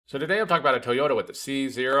So today I'm talking about a Toyota with the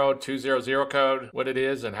C0200 code, what it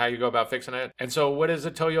is and how you go about fixing it. And so what is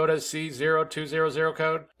a Toyota C0200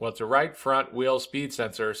 code? Well, it's a right front wheel speed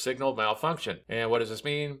sensor signal malfunction. And what does this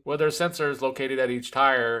mean? Well, there's sensors located at each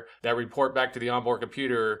tire that report back to the onboard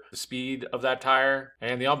computer the speed of that tire.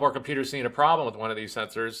 And the onboard computer is seeing a problem with one of these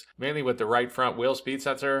sensors, mainly with the right front wheel speed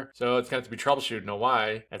sensor. So it's going to be troubleshooting on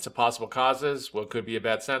why. And some possible causes. Well, it could be a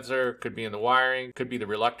bad sensor, could be in the wiring, could be the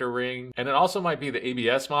Reluctor Ring, and it also might be the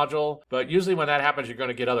ABS module. But usually when that happens, you're going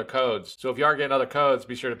to get other codes. So if you are getting other codes,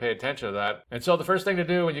 be sure to pay attention to that. And so the first thing to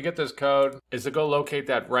do when you get this code is to go locate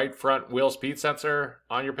that right front wheel speed sensor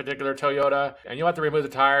on your particular Toyota. And you'll have to remove the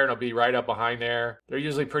tire and it'll be right up behind there. They're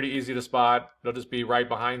usually pretty easy to spot. They'll just be right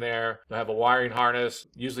behind there. They'll have a wiring harness,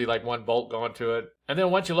 usually like one bolt going to it. And then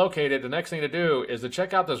once you locate it, the next thing to do is to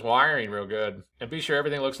check out this wiring real good and be sure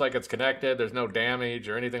everything looks like it's connected. There's no damage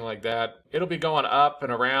or anything like that. It'll be going up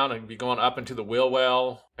and around and be going up into the wheel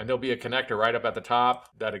well. And there'll be a connector right up at the top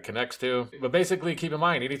that it connects to. But basically, keep in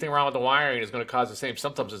mind, anything wrong with the wiring is going to cause the same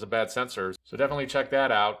symptoms as a bad sensor. So definitely check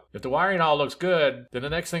that out. If the wiring all looks good, then the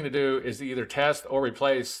next thing to do is to either test or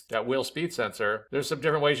replace that wheel speed sensor. There's some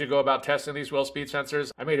different ways you go about testing these wheel speed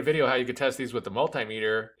sensors. I made a video how you can test these with the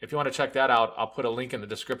multimeter. If you want to check that out, I'll put a link in the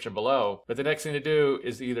description below. But the next thing to do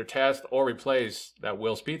is to either test or replace that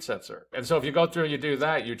wheel speed sensor. And so if you go through and you do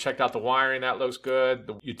that, you checked out the wiring, that looks good.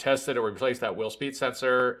 You tested or replaced that wheel speed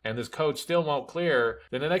sensor, and this code still won't clear,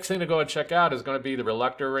 then the next thing to go and check out is going to be the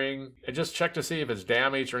Reluctor Ring, and just check to see if it's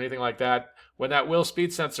damaged or anything like that. When that wheel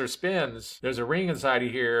speed sensor spins, there's a ring inside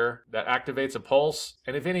of here that activates a pulse,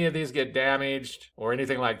 and if any of these get damaged or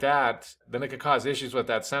anything like that, then it could cause issues with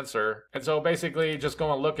that sensor. And so basically just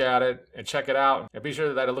go and look at it and check it out and be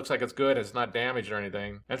sure that it looks like it's good and it's not damaged or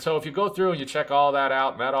anything. And so if you go through and you check all that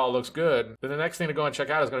out and that all looks good, then the next thing to go and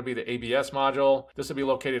check out is going to be the ABS module. This will be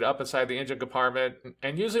located up inside the engine compartment,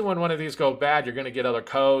 and usually when one of these goes bad, you're going to get other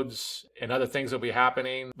codes and other things will be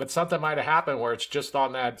happening, but something might have happened where it's just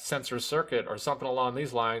on that sensor circuit or something along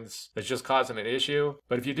these lines that's just causing an issue.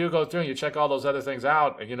 But if you do go through and you check all those other things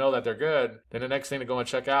out and you know that they're good, then the next thing to go and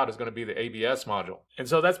check out is going to be the ABS module. And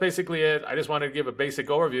so that's basically it. I just wanted to give a basic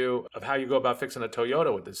overview of how you go about fixing a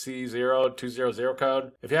Toyota with the C0200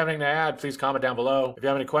 code. If you have anything to add, please comment down below. If you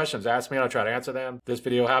have any questions, ask me and I'll try to answer them. If this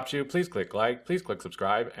video helps you, please click like, please click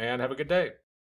subscribe, and have a good day.